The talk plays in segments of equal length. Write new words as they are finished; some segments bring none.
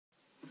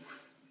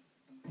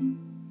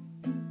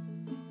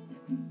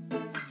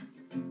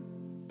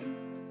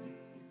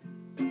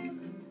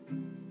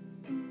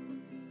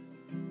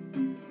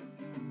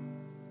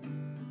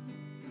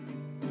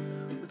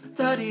What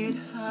started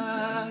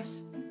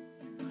us,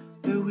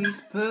 the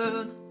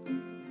whisper,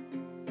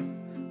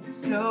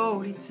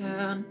 slowly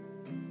turned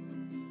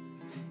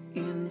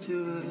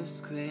into a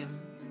scream,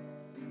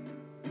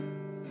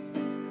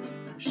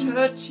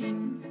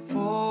 searching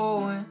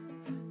for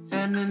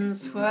an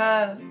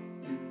answer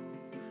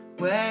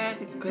where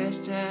the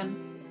question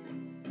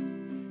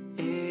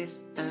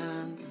is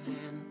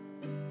unseen.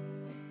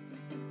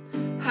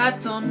 I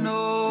don't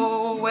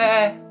know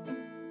where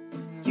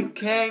you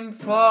came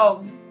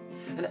from,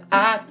 and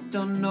I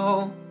don't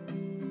know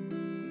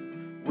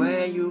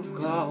where you've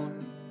gone.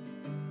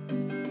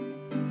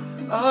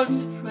 Old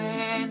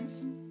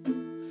friends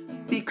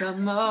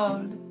become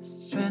old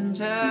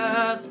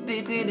strangers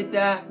between the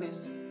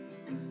darkness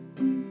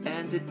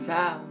and the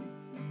town.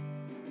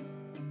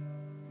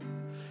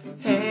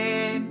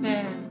 Hey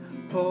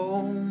man,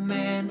 oh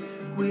man,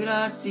 will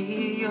I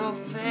see your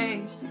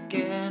face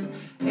again?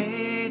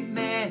 Hey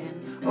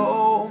man,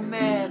 oh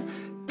man,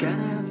 can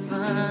I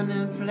find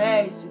a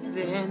place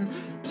within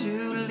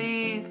to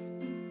live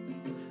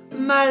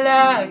my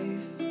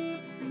life?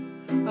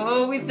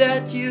 Oh,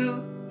 without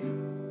you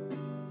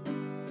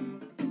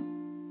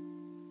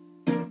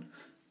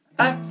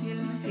I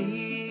still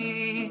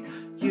hear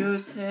you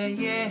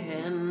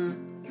saying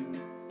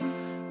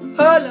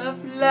all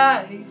of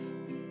life,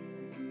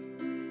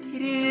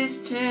 it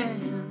is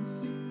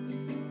chance,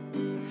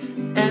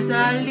 and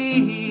I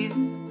live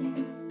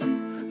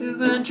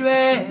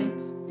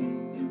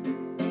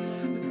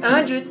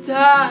 100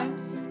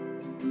 times,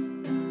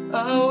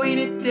 oh, in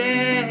a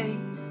day,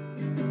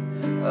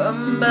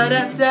 but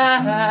I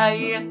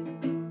die,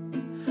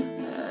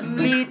 I'm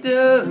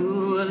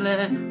little,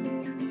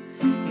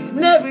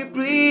 in every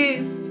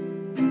breath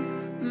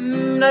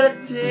that I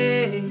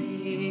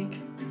take.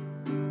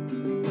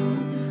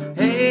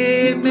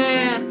 Hey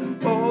man,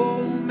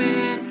 oh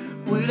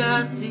man, will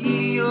I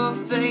see your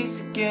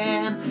face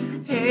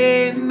again?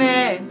 Hey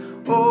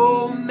man,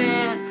 oh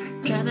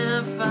man, can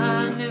I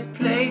find a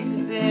place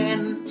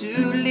then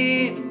to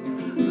live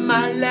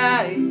my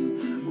life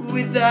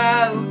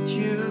without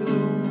you?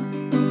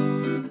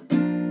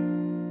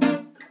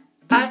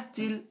 I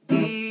still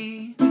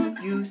hear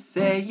you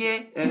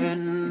saying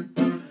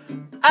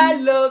I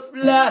love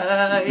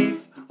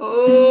life,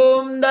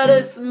 oh, that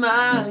is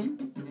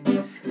mine,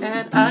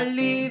 and I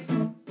live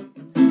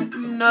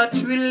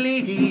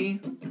naturally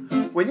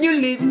when you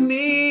leave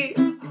me,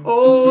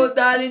 oh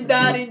darling,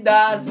 darling,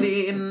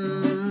 darling.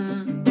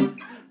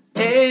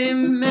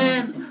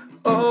 Amen,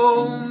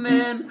 oh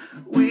man,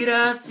 will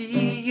I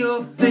see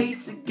your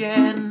face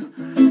again?